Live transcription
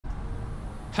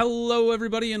Hello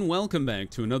everybody and welcome back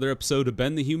to another episode of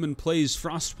Ben the Human Plays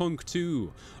Frostpunk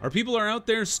 2. Our people are out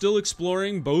there still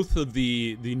exploring both of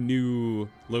the new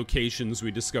locations we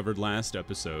discovered last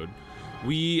episode.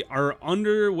 We are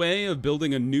underway of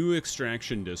building a new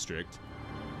extraction district.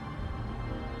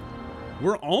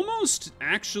 We're almost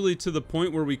actually to the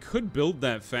point where we could build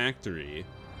that factory.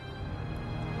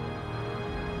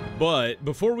 But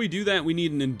before we do that, we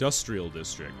need an industrial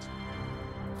district.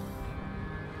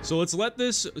 So let's let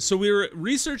this, so we're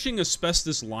researching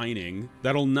asbestos lining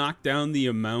that'll knock down the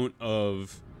amount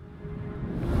of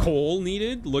coal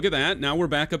needed. Look at that, now we're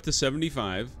back up to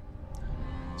 75.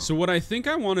 So what I think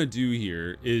I want to do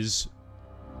here is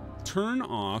turn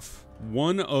off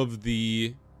one of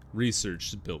the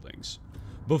research buildings.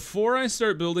 Before I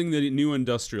start building the new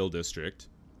industrial district,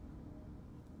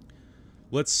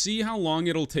 let's see how long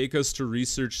it'll take us to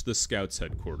research the Scouts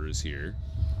headquarters here.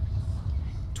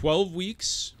 12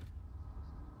 weeks.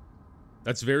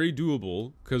 That's very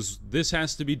doable, because this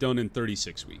has to be done in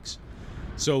 36 weeks.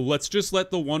 So let's just let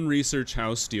the one research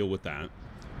house deal with that.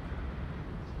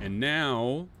 And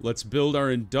now, let's build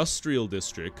our industrial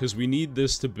district, because we need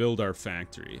this to build our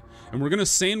factory. And we're going to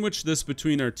sandwich this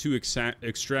between our two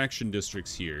extraction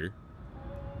districts here,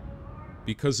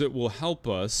 because it will help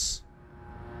us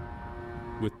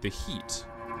with the heat.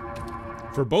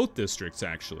 For both districts,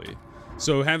 actually.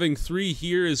 So having 3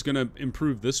 here is going to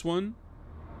improve this one.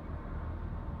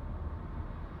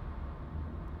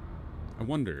 I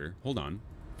wonder, hold on.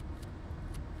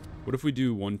 What if we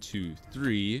do 1, 2,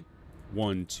 3,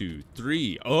 1, 2,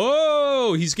 3?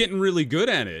 Oh, he's getting really good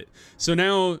at it. So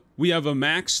now we have a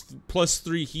max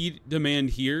 +3 heat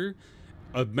demand here,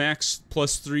 a max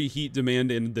 +3 heat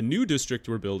demand in the new district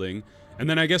we're building, and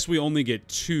then I guess we only get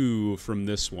 2 from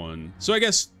this one. So I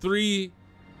guess 3,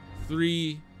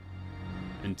 3,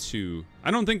 and 2. I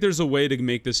don't think there's a way to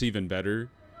make this even better,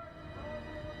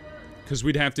 because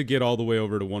we'd have to get all the way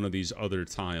over to one of these other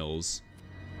tiles.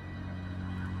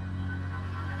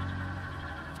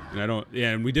 And I don't,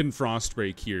 yeah, and we didn't frost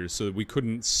break here, so we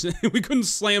couldn't we couldn't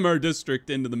slam our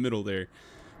district into the middle there.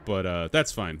 But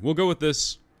that's fine. We'll go with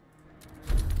this.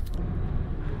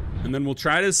 And then we'll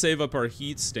try to save up our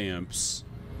heat stamps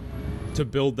to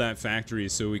build that factory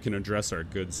so we can address our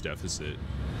goods deficit.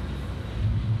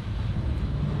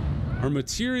 Our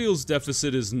materials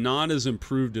deficit is not as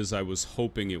improved as I was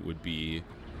hoping it would be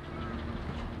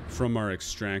from our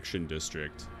extraction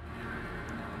district.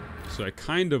 So I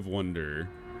kind of wonder...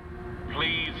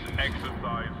 Please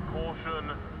exercise caution,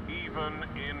 even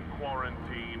in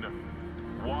quarantine.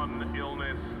 One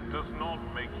illness does not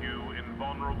make you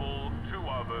invulnerable to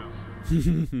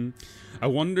others. I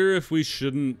wonder if we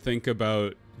shouldn't think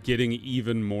about getting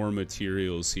even more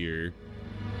materials here.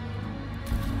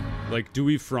 Like, do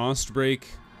we frost break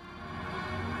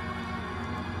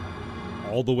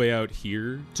all the way out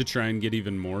here to try and get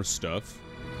even more stuff?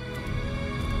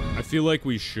 I feel like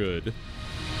we should.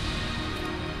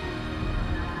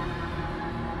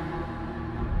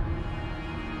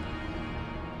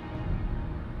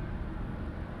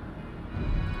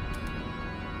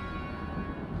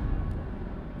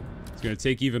 It's going to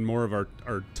take even more of our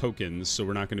tokens, so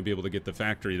we're not going to be able to get the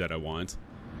factory that I want.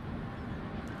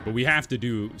 But we have to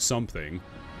do something.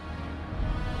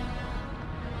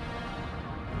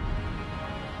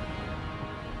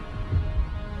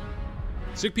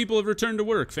 Sick people have returned to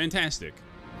work. Fantastic.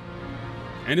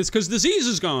 And it's because disease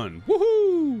is gone.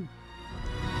 Woohoo!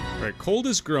 Alright, cold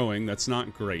is growing. That's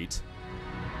not great.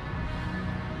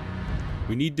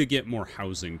 We need to get more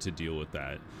housing to deal with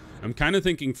that. I'm kind of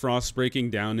thinking frost breaking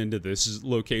down into this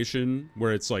location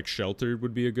where it's like sheltered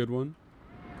would be a good one.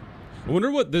 I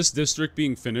wonder what this district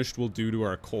being finished will do to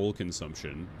our coal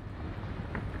consumption.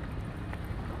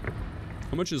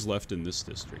 How much is left in this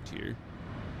district here?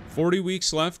 40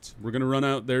 weeks left. We're gonna run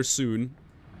out there soon.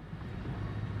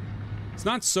 It's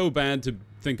not so bad to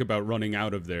think about running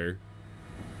out of there,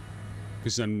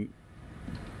 because then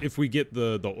if we get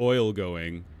the oil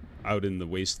going out in the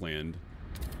wasteland,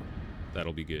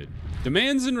 that'll be good.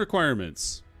 Demands and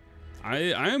requirements.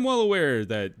 I am well aware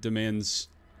that demands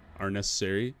are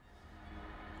necessary.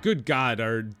 Good God,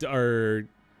 our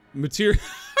materials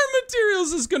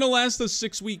is gonna last us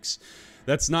 6 weeks.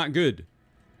 That's not good.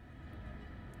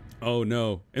 Oh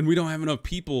no, and we don't have enough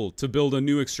people to build a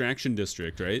new extraction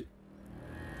district, right?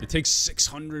 It takes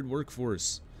 600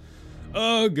 workforce.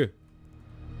 Ugh.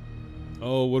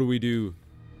 Oh, what do we do?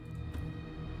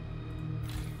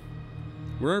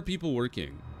 Where are people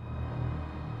working?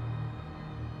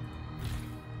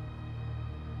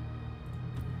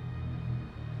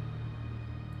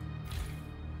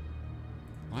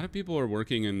 A lot of people are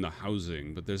working in the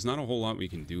housing, but there's not a whole lot we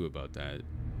can do about that.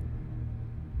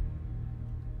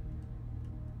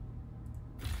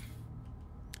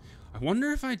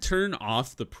 wonder if I turn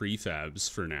off the prefabs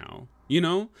for now, you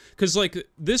know? Because, like,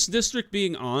 this district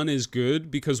being on is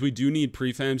good because we do need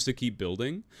prefabs to keep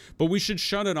building, but we should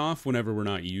shut it off whenever we're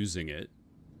not using it.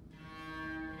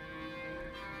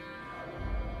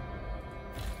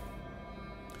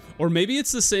 Or maybe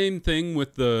it's the same thing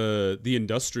with the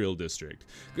industrial district.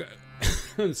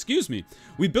 Excuse me.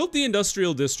 We built the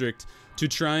industrial district to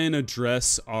try and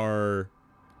address our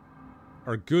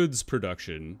goods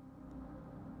production.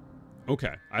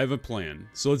 Okay, I have a plan.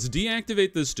 So let's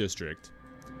deactivate this district.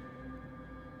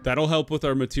 That'll help with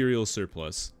our material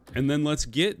surplus. And then let's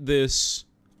get this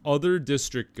other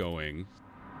district going.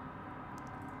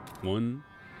 1,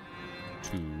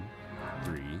 2,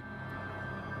 3.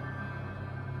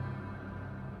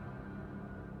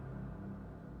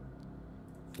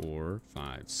 4,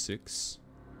 5, 6.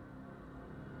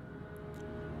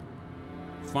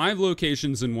 5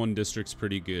 locations in one district's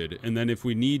pretty good. And then if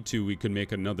we need to, we could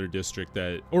make another district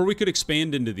that... Or we could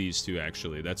expand into these two,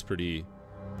 actually. That's pretty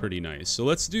nice. So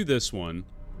let's do this one.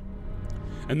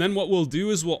 And then what we'll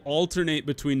do is we'll alternate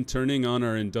between turning on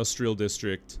our industrial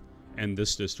district and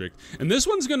this district. And this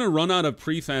one's going to run out of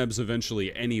prefabs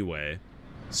eventually anyway.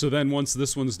 So then once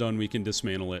this one's done, we can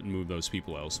dismantle it and move those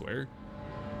people elsewhere.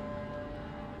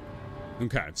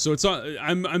 Okay, so it's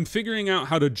I'm figuring out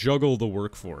how to juggle the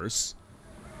workforce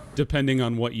depending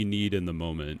on what you need in the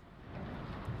moment.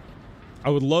 I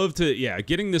would love to, yeah,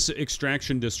 getting this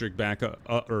extraction district back up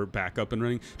and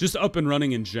running, just up and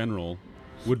running in general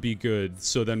would be good,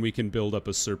 so then we can build up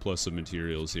a surplus of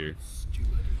materials here.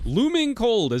 Looming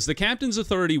cold. As the captain's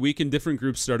authority weakened, different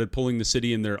groups started pulling the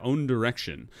city in their own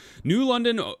direction. New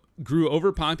London grew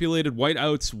overpopulated,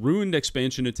 whiteouts ruined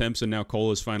expansion attempts, and now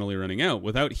coal is finally running out.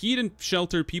 Without heat and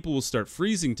shelter, people will start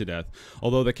freezing to death.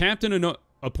 Although the captain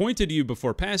appointed you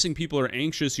before passing, people are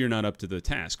anxious you're not up to the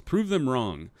task. Prove them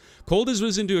wrong. Cold has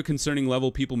risen to a concerning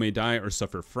level. People may die or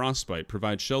suffer frostbite.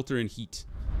 Provide shelter and heat.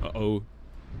 Uh-oh.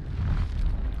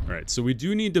 Alright, so we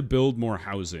do need to build more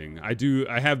housing.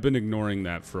 I have been ignoring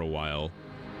that for a while.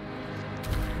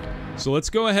 So let's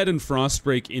go ahead and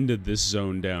frostbreak into this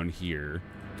zone down here.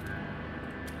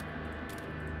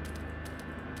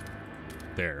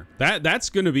 There. That's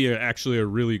going to be actually a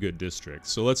really good district.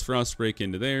 So let's frostbreak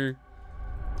into there.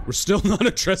 We're still not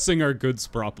addressing our goods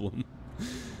problem.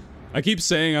 I keep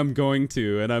saying I'm going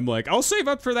to, and I'm like, I'll save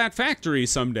up for that factory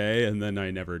someday, and then I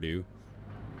never do.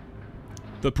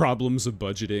 The problems of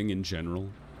budgeting in general.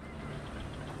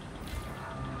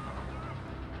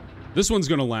 This one's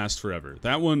gonna last forever.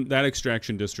 That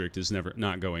extraction district is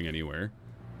not going anywhere.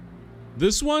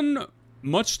 This one,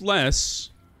 much less.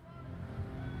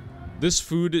 This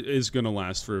food is gonna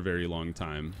last for a very long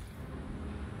time.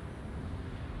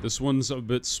 This one's a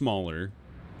bit smaller,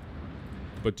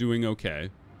 but doing okay.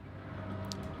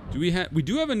 We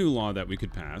do have a new law that we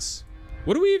could pass.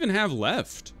 What do we even have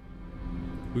left?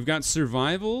 We've got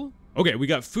survival. Okay, we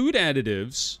got food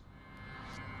additives.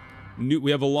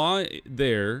 We have a law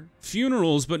there.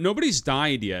 Funerals, but nobody's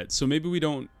died yet, so maybe we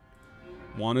don't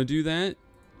want to do that.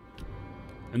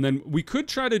 And then we could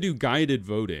try to do guided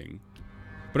voting.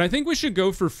 But I think we should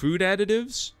go for food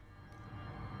additives.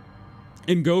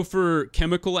 And go for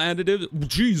chemical additives.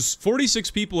 Jeez,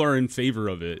 46 people are in favor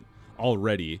of it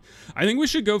already. I think we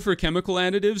should go for chemical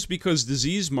additives because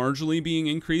disease marginally being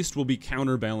increased will be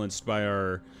counterbalanced by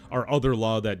our other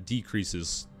law that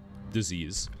decreases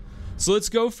disease. So let's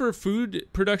go for food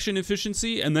production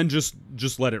efficiency and then just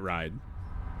let it ride.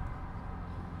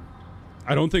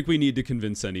 I don't think we need to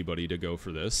convince anybody to go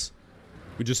for this.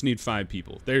 We just need 5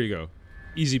 people. There you go.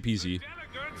 Easy peasy. The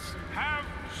delegates have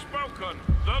spoken.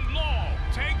 The law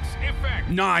takes effect.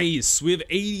 Nice. We have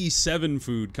 87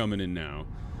 food coming in now.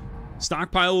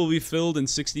 Stockpile will be filled in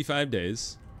 65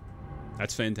 days.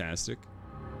 That's fantastic.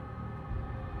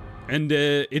 And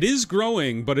it is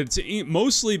growing, but it's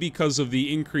mostly because of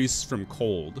the increase from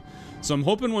cold. So I'm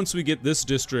hoping once we get this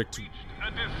district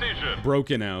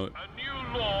broken out. A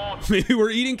new law. Maybe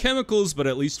we're eating chemicals, but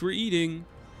at least we're eating.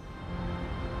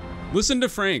 Listen to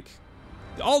Frank.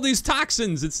 All these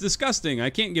toxins, it's disgusting. I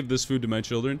can't give this food to my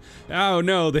children. Oh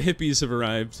no, the hippies have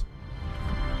arrived.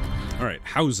 All right,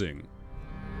 housing.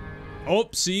 Oh,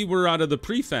 see, we're out of the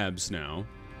prefabs now.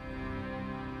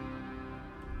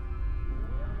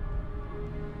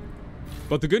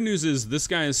 But the good news is this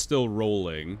guy is still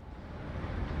rolling.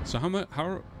 So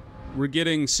we're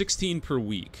getting 16 per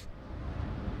week.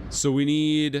 So we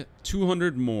need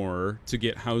 200 more to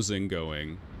get housing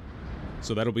going.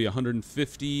 So that'll be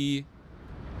 150,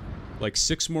 like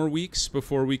 6 more weeks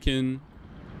before we can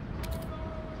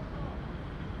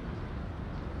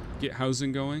get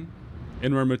housing going.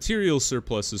 And our material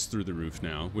surplus is through the roof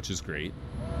now, which is great.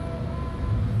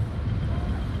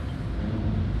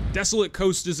 Desolate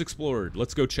Coast is explored.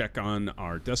 Let's go check on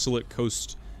our Desolate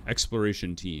Coast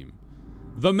exploration team.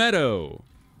 The Meadow.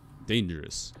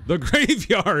 Dangerous. The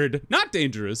Graveyard. Not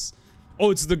dangerous. Oh,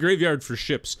 it's the graveyard for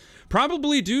ships.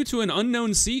 Probably due to an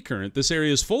unknown sea current, this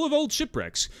area is full of old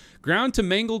shipwrecks, ground to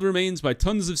mangled remains by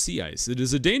tons of sea ice. It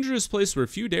is a dangerous place where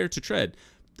few dare to tread.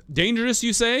 Dangerous,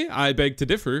 you say? I beg to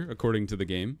differ, according to the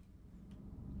game.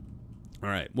 All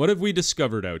right, what have we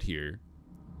discovered out here?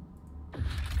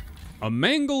 A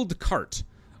mangled cart.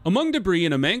 Among debris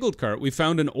in a mangled cart, we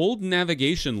found an old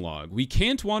navigation log. We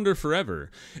can't wander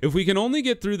forever. If we can only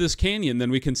get through this canyon,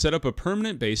 then we can set up a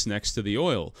permanent base next to the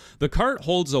oil. The cart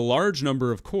holds a large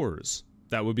number of cores.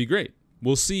 That would be great.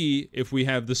 We'll see if we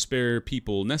have the spare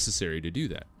people necessary to do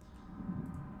that.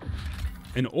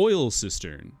 An oil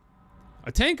cistern.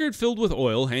 A tankard filled with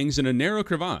oil hangs in a narrow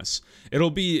crevasse. It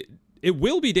will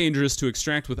be dangerous to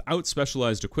extract without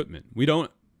specialized equipment. We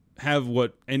don't have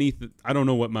I don't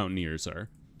know what mountaineers are.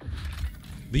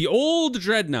 The old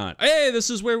dreadnought. Hey,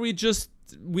 this is where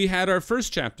we had our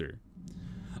first chapter.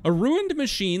 A ruined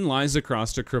machine lies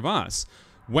across a crevasse.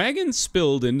 Wagons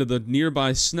spilled into the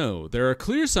nearby snow. There are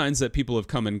clear signs that people have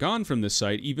come and gone from this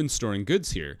site, even storing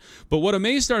goods here. But what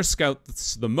amazed our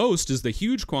scouts the most is the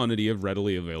huge quantity of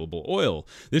readily available oil.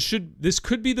 This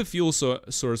could be the fuel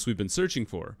source we've been searching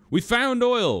for. We found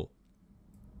oil!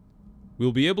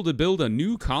 We'll be able to build a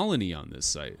new colony on this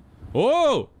site.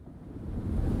 Oh!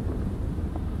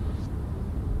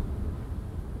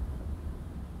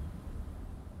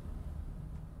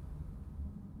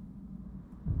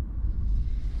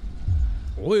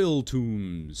 Oil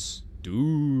tombs.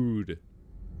 Dude.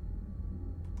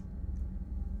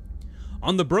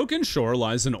 On the broken shore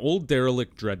lies an old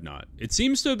derelict dreadnought. It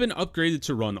seems to have been upgraded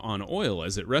to run on oil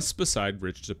as it rests beside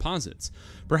rich deposits.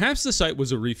 Perhaps the site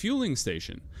was a refueling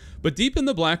station. But deep in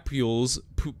the black pools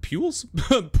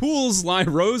lie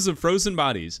rows of frozen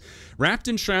bodies, wrapped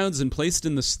in shrouds and placed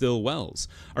in the still wells.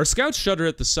 Our scouts shudder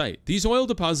at the sight. These oil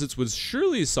deposits would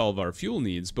surely solve our fuel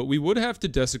needs, but we would have to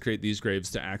desecrate these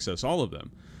graves to access all of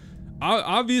them.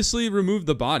 Obviously, remove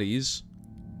the bodies.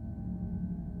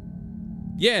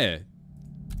 Yeah.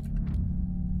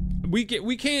 We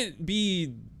can't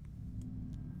be...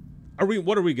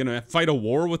 What are we gonna fight a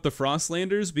war with the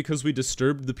Frostlanders because we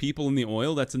disturbed the people in the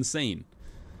oil? That's insane.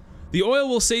 The oil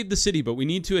will save the city, but we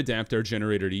need to adapt our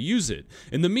generator to use it.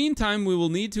 In the meantime, we will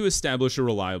need to establish a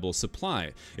reliable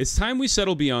supply. It's time we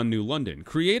settle beyond New London.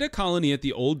 Create a colony at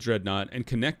the old dreadnought and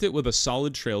connect it with a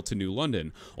solid trail to New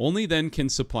London. Only then can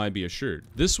supply be assured.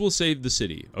 This will save the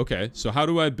city. Okay, so how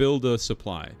do I build a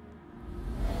supply?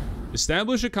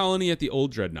 Establish a colony at the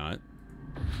old dreadnought.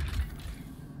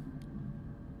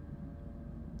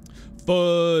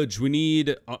 Fudge, we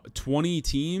need 20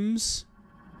 teams.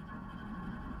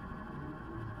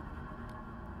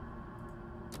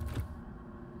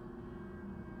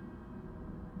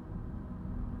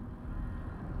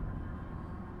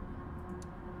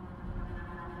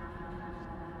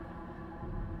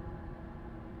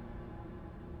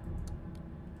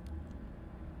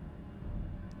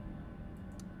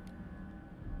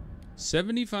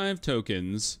 $75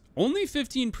 tokens, only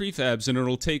 15 prefabs, and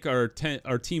it'll take our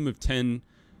team of 10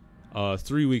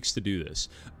 3 weeks to do this.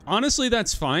 Honestly,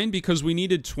 that's fine because we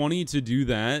needed 20 to do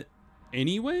that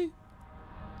anyway.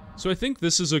 So I think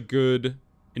this is a good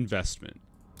investment.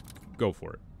 Go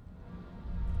for it.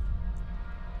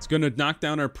 It's going to knock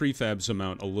down our prefabs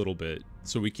amount a little bit,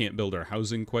 so we can't build our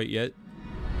housing quite yet.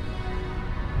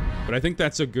 But I think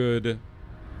that's a good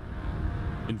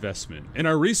investment. And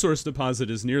our resource deposit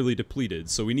is nearly depleted,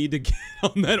 so we need to get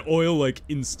on that oil like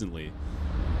instantly.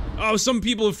 Oh, some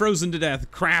people have frozen to death.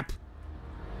 Crap.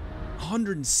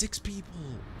 106 people.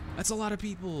 That's a lot of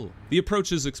people. The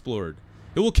approach is explored.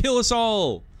 It will kill us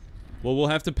all. Well, we'll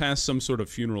have to pass some sort of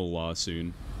funeral law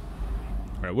soon.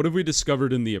 All right, what have we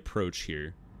discovered in the approach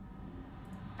here?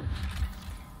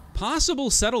 Possible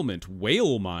settlement.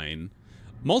 Whale mine.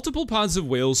 Multiple pods of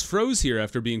whales froze here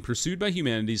after being pursued by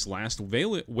humanity's last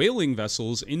whaling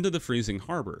vessels into the freezing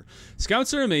harbor.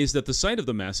 Scouts are amazed at the sight of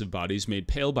the massive bodies made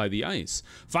pale by the ice.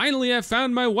 Finally, I've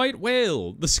found my white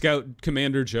whale, the scout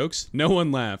commander jokes. No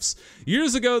one laughs.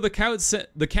 Years ago, the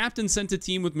captain sent a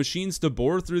team with machines to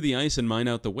bore through the ice and mine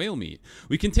out the whale meat.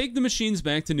 We can take the machines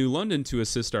back to New London to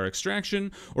assist our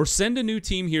extraction, or send a new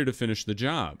team here to finish the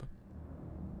job.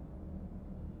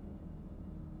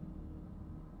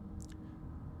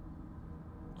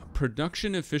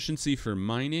 Production efficiency for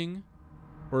mining,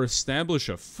 or establish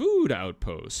a food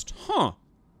outpost. Huh.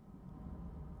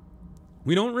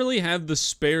 We don't really have the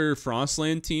spare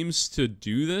Frostland teams to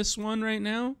do this one right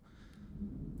now.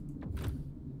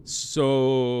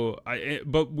 So,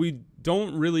 but we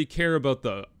don't really care about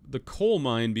the the coal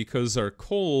mine because our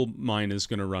coal mine is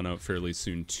going to run out fairly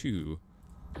soon too.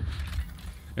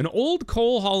 An old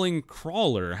coal-hauling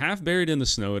crawler, half buried in the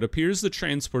snow. It appears the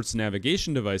transport's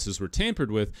navigation devices were tampered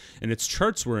with, and its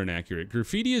charts were inaccurate.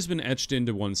 Graffiti has been etched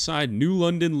into one side. New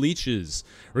London leeches.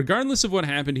 Regardless of what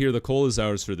happened here, the coal is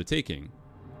ours for the taking.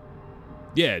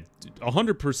 Yeah,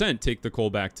 100% take the coal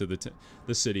back to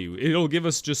the city. It'll give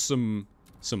us just some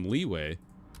leeway.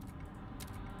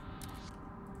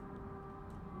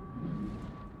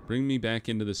 Bring me back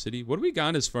into the city. What do we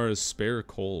got as far as spare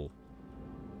coal?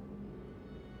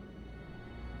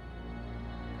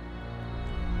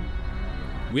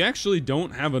 We actually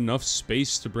don't have enough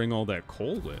space to bring all that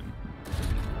coal in.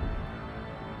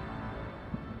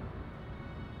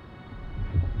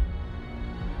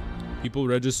 People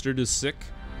registered as sick.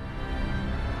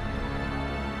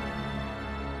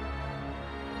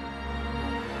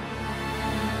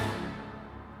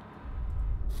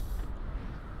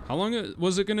 How long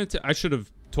was it gonna take? I should have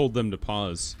told them to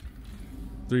pause.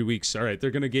 3 weeks. All right,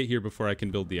 they're gonna get here before I can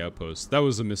build the outpost. That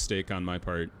was a mistake on my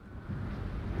part.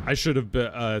 I should have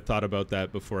thought about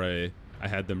that before I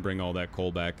had them bring all that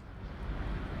coal back.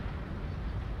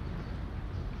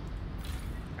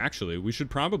 Actually, we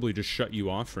should probably just shut you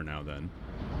off for now then.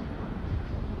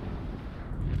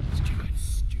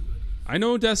 I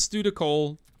know death's due to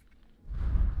coal.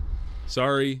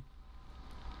 Sorry.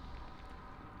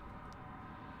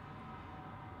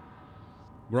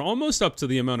 We're almost up to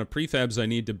the amount of prefabs I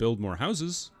need to build more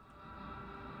houses.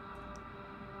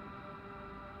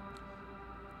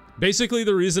 Basically,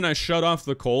 the reason I shut off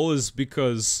the coal is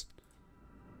because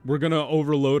we're gonna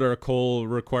overload our coal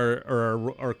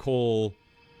our coal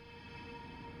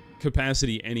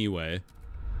capacity anyway.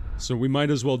 So we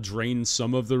might as well drain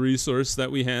some of the resource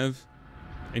that we have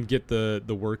and get the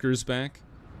workers back.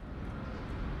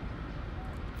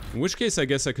 In which case, I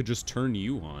guess I could just turn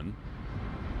you on.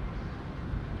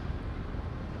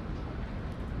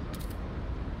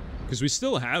 Because we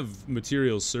still have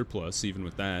materials surplus even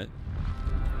with that.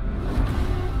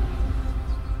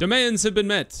 Demands have been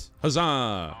met.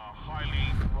 Huzzah! Highly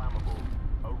flammable.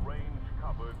 Arrange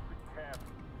cupboards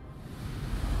carefully.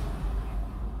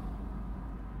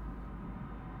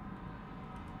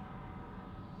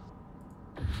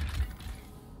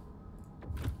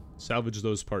 Salvage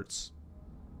those parts.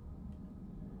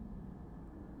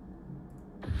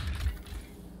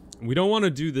 We don't want to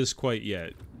do this quite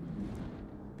yet.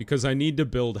 Because I need to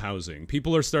build housing.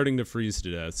 People are starting to freeze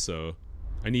to death, so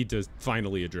I need to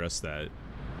finally address that.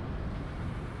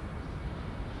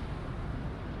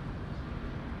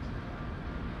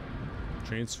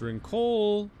 Transferring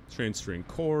coal, transferring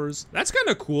cores. That's kind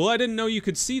of cool. I didn't know you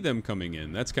could see them coming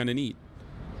in. That's kind of neat.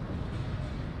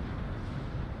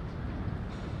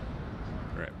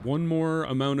 All right, one more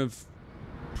amount of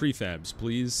prefabs,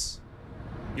 please.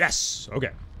 Yes,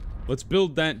 okay. Let's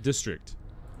build that district.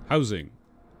 Housing.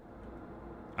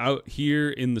 Out here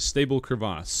in the stable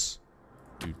crevasse.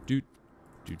 Doot, doot,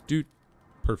 doot, doot.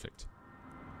 Perfect.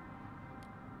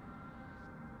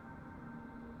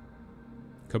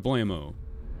 Kablamo.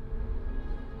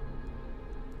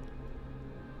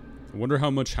 I wonder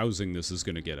how much housing this is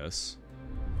going to get us.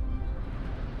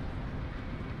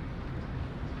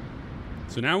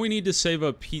 So now we need to save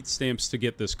up heat stamps to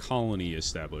get this colony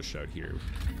established out here.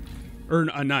 Or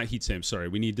not heat stamps, sorry.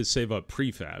 We need to save up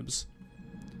prefabs.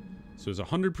 So there's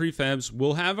 100 prefabs.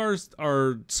 We'll have our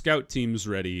scout teams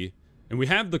ready. And we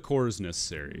have the cores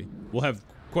necessary. We'll have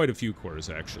quite a few cores,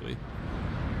 actually.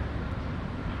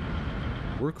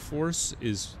 Workforce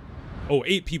is... Oh,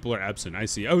 8 people are absent. I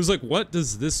see. I was like, what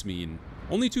does this mean?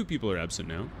 Only 2 people are absent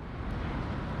now.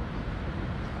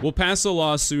 We'll pass a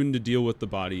law soon to deal with the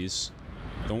bodies.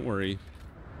 Don't worry.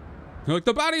 They're like,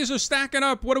 the bodies are stacking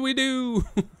up. What do we do?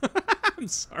 I'm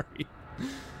sorry.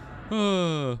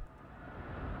 12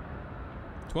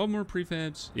 more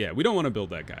prefabs. Yeah, we don't want to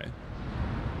build that guy.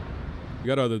 We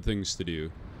got other things to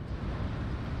do.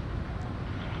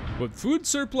 But food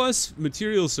surplus,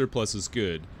 material surplus is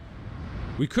good.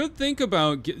 We could think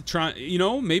about you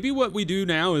know, maybe what we do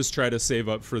now is try to save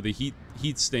up for the heat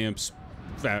stamps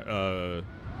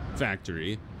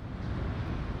factory.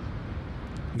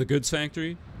 The goods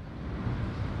factory.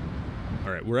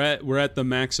 All right, we're at the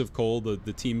max of coal.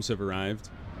 The teams have arrived.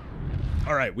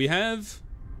 All right, we have.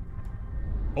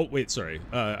 Oh wait, sorry.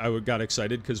 I got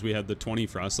excited because we had the 20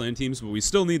 Frostland teams, but we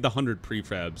still need the 100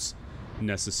 prefabs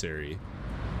necessary.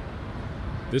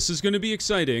 This is going to be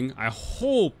exciting. I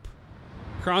hope,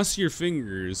 cross your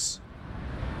fingers,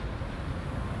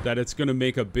 that it's going to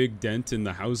make a big dent in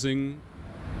the housing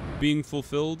being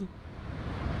fulfilled.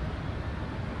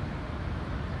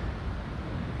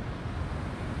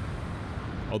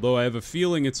 Although I have a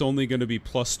feeling it's only going to be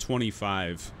plus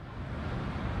 25.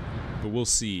 But we'll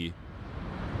see.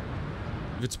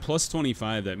 If it's plus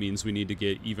 25, that means we need to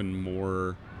get even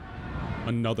more...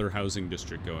 another housing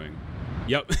district going.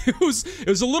 Yep, it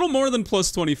was a little more than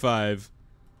plus 25.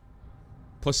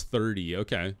 Plus 30,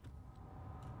 okay.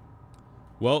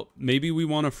 Well, maybe we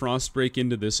want to frost break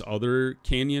into this other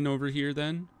canyon over here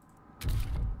then.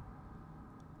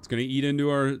 It's going to eat into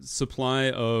our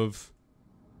supply of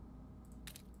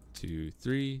 2,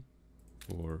 3,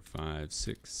 4, 5,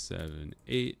 6, 7,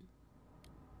 8.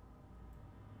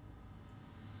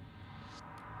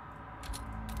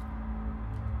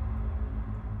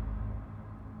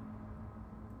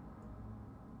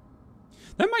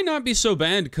 That might not be so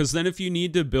bad, because then if you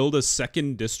need to build a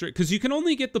second district, because you can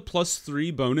only get the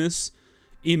 +3 bonus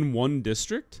in one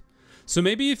district. So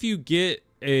maybe if you get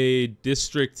a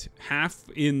district half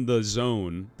in the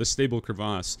zone, the stable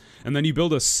crevasse, and then you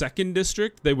build a second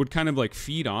district, they would kind of like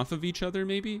feed off of each other,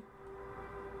 maybe?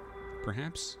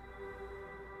 Perhaps?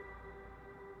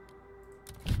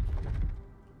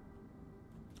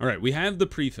 Alright, we have the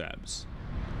prefabs.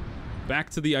 Back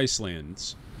to the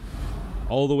Icelands.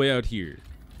 All the way out here.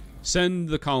 Send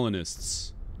the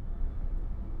colonists.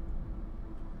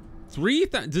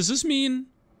 3,000. Does this mean?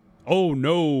 Oh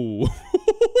no!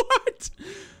 What?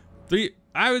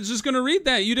 I was just gonna read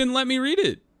that. You didn't let me read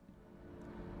it.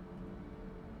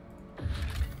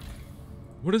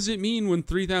 What does it mean when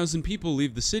 3,000 people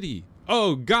leave the city?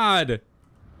 Oh God!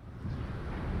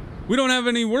 We don't have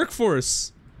any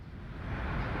workforce.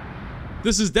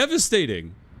 This is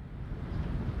devastating.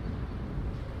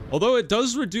 Although it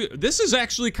does reduce... This is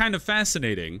actually kind of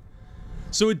fascinating.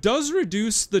 So it does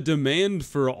reduce the demand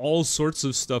for all sorts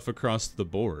of stuff across the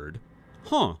board.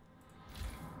 Huh.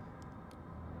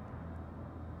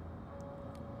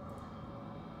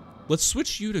 Let's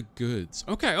switch you to goods.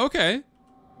 Okay, okay.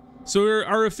 So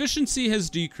our efficiency has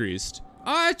decreased.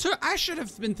 I should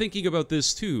have been thinking about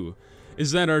this too.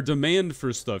 Is that our demand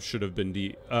for stuff should have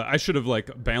been... I should have,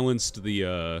 like, balanced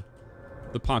the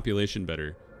population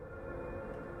better.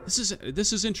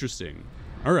 This is interesting.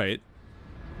 All right.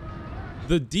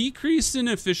 The decrease in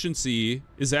efficiency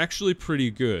is actually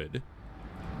pretty good.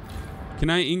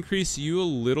 Can I increase you a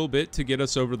little bit to get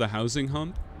us over the housing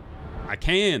hump? I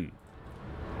can.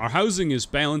 Our housing is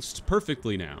balanced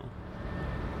perfectly now.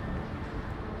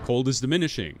 Cold is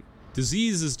diminishing.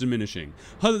 Disease is diminishing.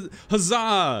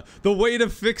 Huzzah! The way to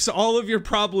fix all of your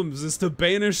problems is to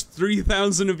banish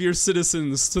 3,000 of your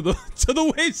citizens to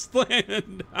the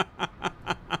wasteland.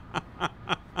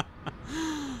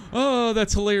 Oh,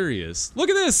 that's hilarious. Look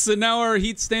at this, and now our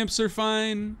heat stamps are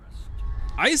fine.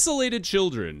 Isolated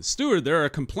children. Steward, there are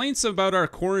complaints about our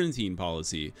quarantine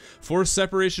policy. Forced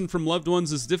separation from loved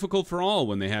ones is difficult for all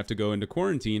when they have to go into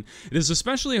quarantine. It is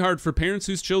especially hard for parents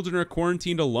whose children are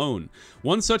quarantined alone.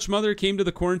 One such mother came to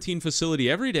the quarantine facility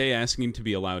every day asking to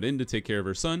be allowed in to take care of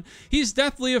her son. He's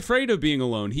deathly afraid of being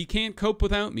alone. He can't cope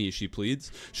without me, she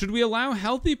pleads. Should we allow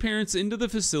healthy parents into the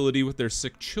facility with their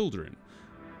sick children?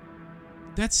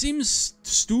 That seems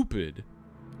stupid.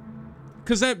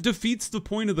 Because that defeats the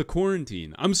point of the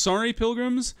quarantine. I'm sorry,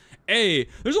 pilgrims. A,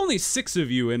 there's only 6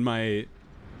 of you in my...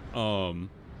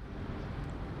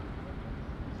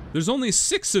 There's only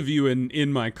 6 of you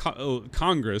in my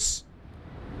Congress.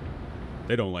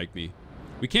 They don't like me.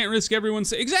 We can't risk everyone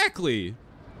Exactly!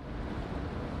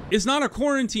 It's not a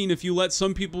quarantine if you let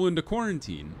some people into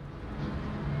quarantine.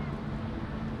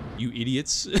 You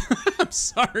idiots. I'm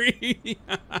sorry.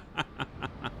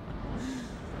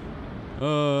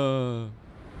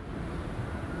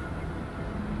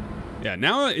 Yeah,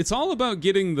 now it's all about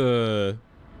getting the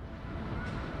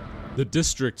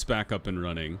districts back up and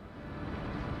running.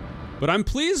 But I'm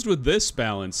pleased with this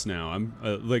balance now. I'm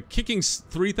like kicking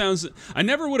 3,000. I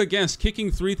never would have guessed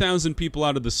kicking 3,000 people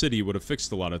out of the city would have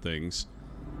fixed a lot of things.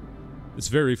 It's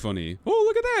very funny. Oh,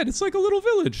 look at that. It's like a little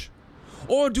village.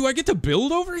 Oh, do I get to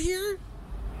build over here?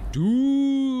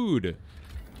 Dude.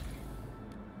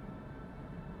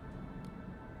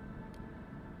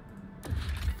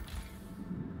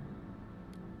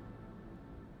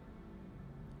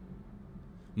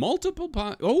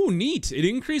 Oh, neat. It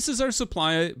increases our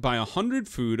supply by 100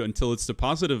 food until its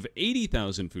deposit of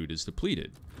 80,000 food is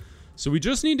depleted. So we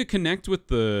just need to connect with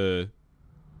the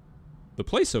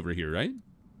place over here, right?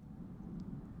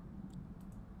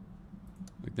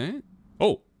 Like that?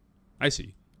 Oh, I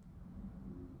see.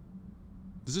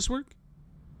 Does this work?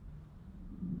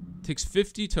 Takes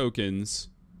 50 tokens,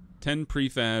 10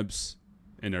 prefabs,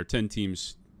 and our 10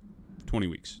 teams, 20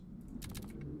 weeks.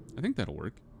 I think that'll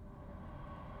work.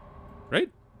 Right?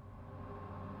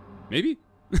 Maybe?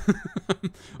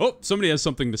 Oh, somebody has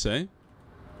something to say.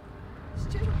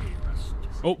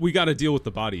 Oh, we gotta deal with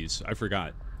the bodies. I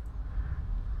forgot.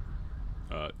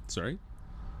 Sorry?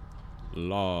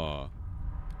 Law.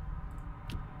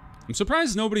 I'm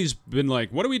surprised nobody's been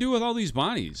like, what do we do with all these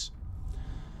bodies?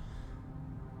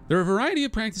 There are a variety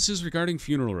of practices regarding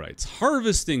funeral rites.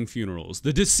 Harvesting funerals.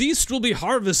 The deceased will be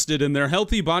harvested and their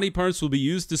healthy body parts will be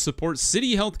used to support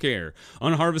city health care.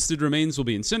 Unharvested remains will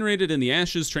be incinerated and the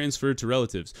ashes transferred to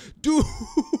relatives. Dude!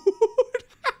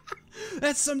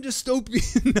 That's some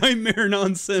dystopian nightmare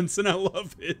nonsense and I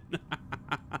love it.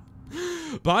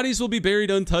 Bodies will be buried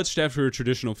untouched after a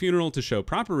traditional funeral to show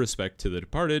proper respect to the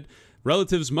departed.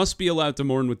 Relatives must be allowed to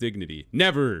mourn with dignity.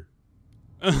 Never.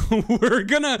 We're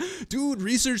gonna... Dude,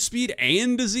 research speed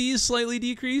and disease slightly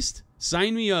decreased?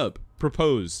 Sign me up.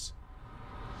 Proposed.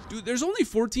 Dude, there's only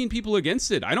 14 people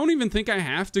against it. I don't even think I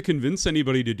have to convince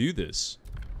anybody to do this.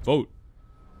 Vote.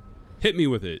 Hit me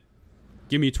with it.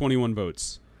 Give me 21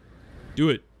 votes. Do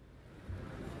it.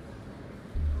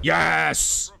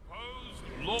 Yes!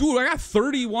 Dude, I got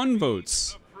 31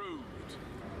 votes.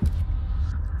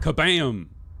 Kabam!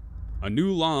 A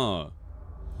new law.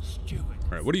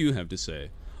 Alright, what do you have to say?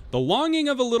 The longing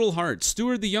of a little heart.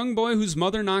 Stuart, the young boy whose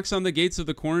mother knocks on the gates of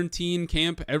the quarantine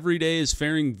camp every day, is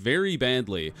faring very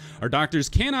badly. Our doctors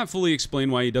cannot fully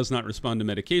explain why he does not respond to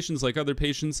medications like other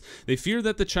patients. They fear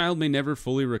that the child may never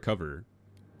fully recover.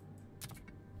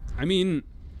 I mean,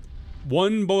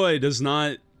 one boy does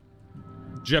not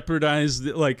jeopardize,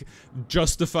 like,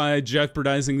 justify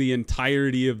jeopardizing the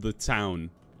entirety of the town.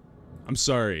 I'm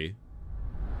sorry.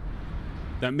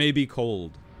 That may be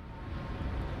cold,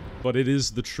 but it is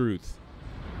the truth.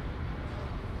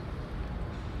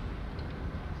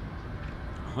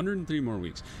 103 more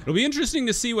weeks. It'll be interesting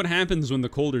to see what happens when the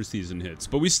colder season hits,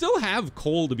 but we still have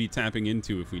coal to be tapping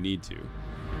into if we need to.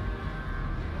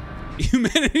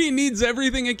 Humanity needs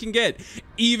everything it can get,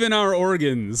 even our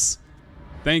organs.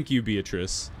 Thank you,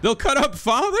 Beatrice. They'll cut up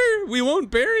father? We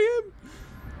won't bury him?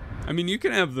 I mean, you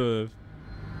can have the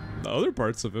other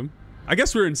parts of him. I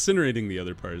guess we're incinerating the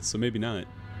other parts, so maybe not.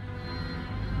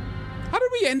 How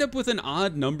did we end up with an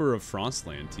odd number of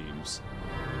Frostland teams?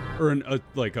 Or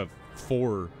like a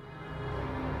 4.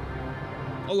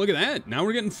 Oh, look at that. Now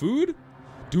we're getting food?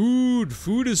 Dude,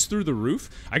 food is through the roof.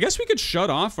 I guess we could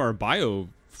shut off our bio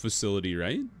facility,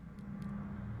 right?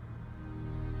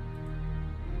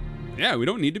 Yeah, we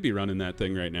don't need to be running that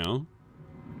thing right now.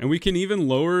 And we can even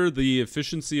lower the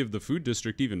efficiency of the food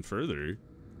district even further.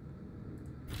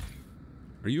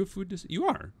 Are you a food district? You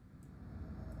are.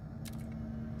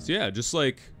 So yeah, just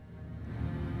like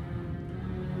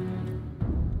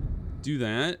do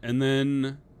that and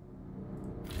then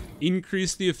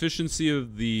increase the efficiency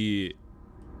of the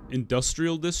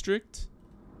industrial district.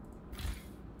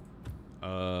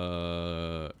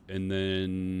 And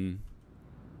then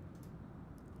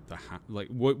like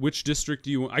which district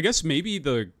do you want? I guess maybe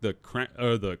the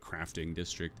crafting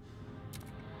district.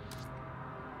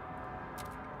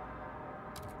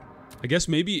 I guess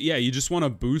maybe, yeah, you just want to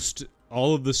boost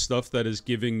all of the stuff that is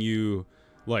giving you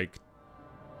like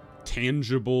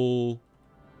tangible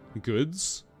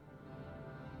goods.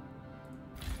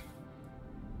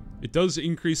 It does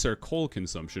increase our coal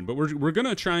consumption, but we're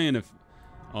gonna try and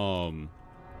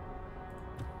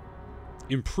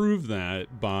improve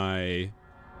that by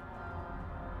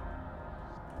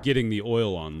getting the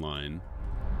oil online.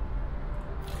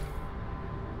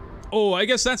 Oh, I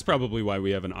guess that's probably why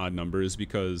we have an odd number, is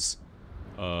because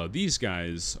these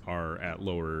guys are at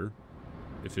lower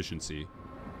efficiency.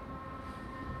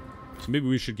 So maybe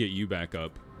we should get you back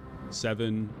up.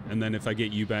 7, and then if I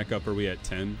get you back up, are we at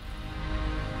 10?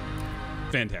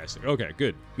 Fantastic. Okay,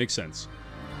 good. Makes sense.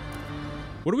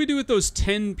 What do we do with those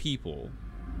 10 people?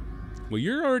 Well,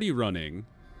 you're already running.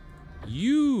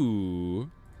 You...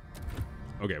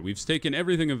 Okay, we've taken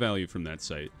everything of value from that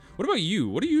site. What about you?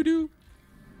 What do you do?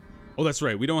 Oh, that's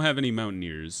right. We don't have any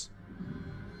mountaineers.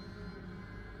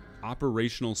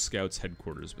 Operational Scouts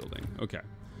Headquarters building. Okay.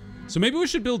 So maybe we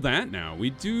should build that now.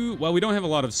 We do... Well, we don't have a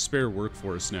lot of spare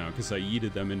workforce now because I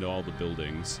yeeted them into all the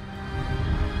buildings.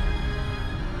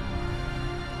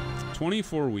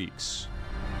 24 weeks.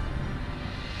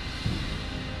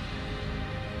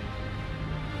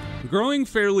 Growing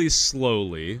fairly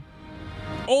slowly.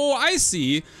 Oh, I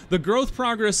see. The growth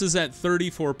progress is at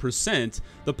 34%.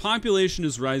 The population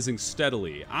is rising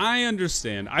steadily. I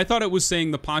understand. I thought it was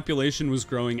saying the population was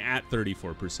growing at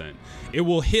 34%. It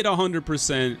will hit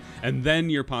 100% and then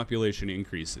your population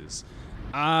increases.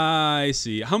 I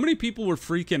see. How many people were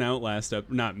freaking out last up?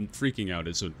 Not freaking out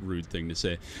is a rude thing to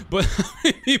say, but how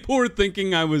many people were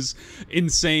thinking I was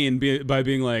insane by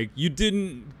being like, you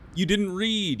didn't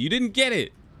read, you didn't get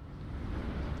it.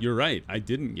 You're right, I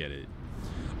didn't get it.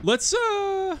 Let's,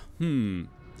 I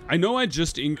know I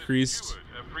just increased... Steward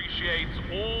appreciates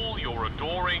all your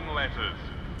adoring letters.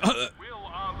 We'll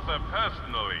answer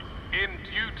personally in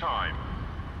due time.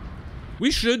 We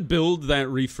should build that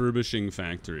refurbishing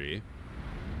factory.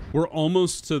 We're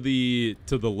almost to the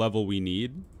level we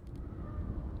need.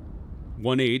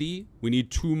 180. We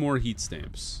need 2 more heat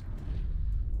stamps.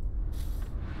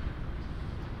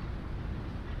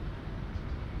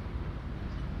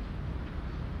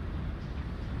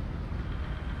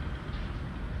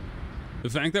 The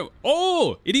fact that,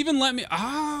 oh, it even let me,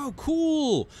 oh,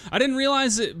 cool. I didn't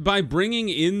realize it by bringing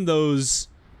in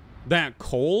that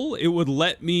coal, it would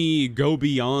let me go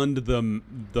beyond the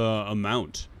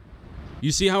amount.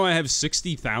 You see how I have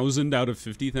 60,000 out of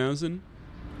 50,000?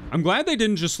 I'm glad they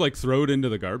didn't just like throw it into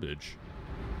the garbage.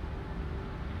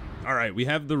 All right, we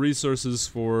have the resources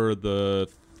for the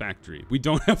factory. We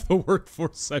don't have the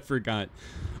workforce, I forgot.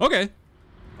 Okay,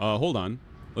 hold on.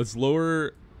 Let's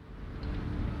lower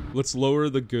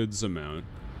the goods amount.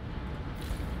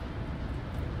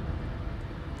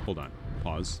 Hold on,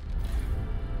 pause.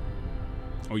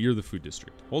 Oh, you're the food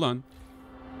district. Hold on.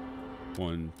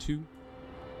 1, 2.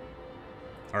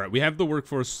 All right, we have the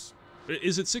workforce.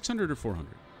 Is it 600 or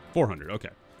 400? 400, okay.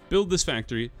 Build this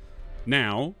factory.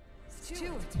 Now,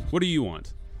 what do you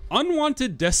want?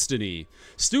 Unwanted destiny.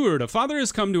 Steward, a father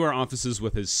has come to our offices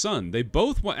with his son. They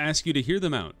both ask you to hear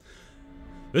them out.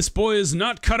 This boy is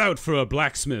not cut out for a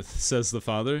blacksmith, says the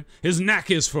father. His knack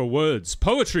is for words,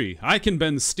 poetry. I can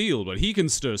bend steel, but he can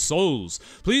stir souls.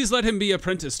 Please let him be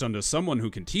apprenticed under someone who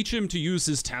can teach him to use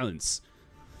his talents.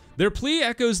 Their plea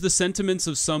echoes the sentiments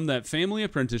of some that family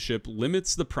apprenticeship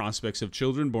limits the prospects of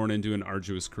children born into an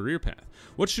arduous career path.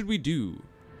 What should we do?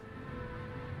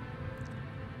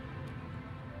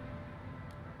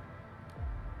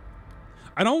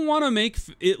 I don't want to make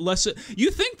it less...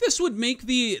 You think this would make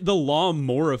the law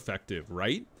more effective,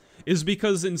 right? Is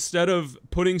because instead of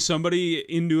putting somebody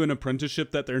into an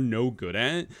apprenticeship that they're no good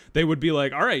at, they would be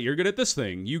like, all right, you're good at this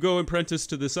thing. You go apprentice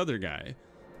to this other guy.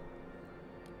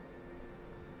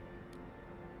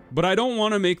 But I don't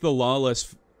want to make the law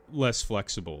less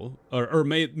flexible or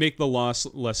make the law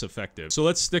less effective. So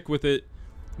let's stick with it.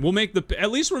 We'll make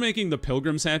at least we're making the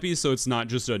pilgrims happy, so it's not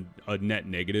just a net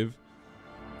negative.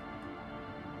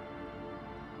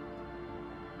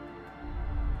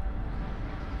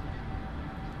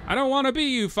 I don't want to be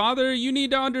you, father. You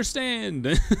need to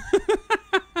understand.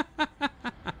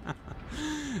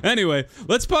 Anyway,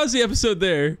 let's pause the episode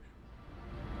there.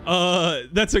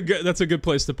 That's a good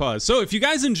place to pause. So if you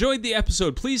guys enjoyed the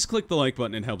episode, please click the like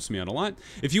button. It helps me out a lot.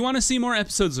 If you want to see more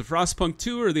episodes of Frostpunk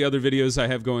 2 or the other videos I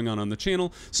have going on the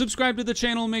channel, subscribe to the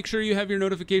channel. Make sure you have your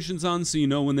notifications on so you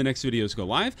know when the next videos go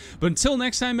live. But until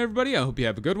next time, everybody, I hope you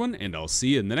have a good one, and I'll see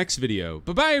you in the next video.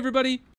 Bye-bye, everybody.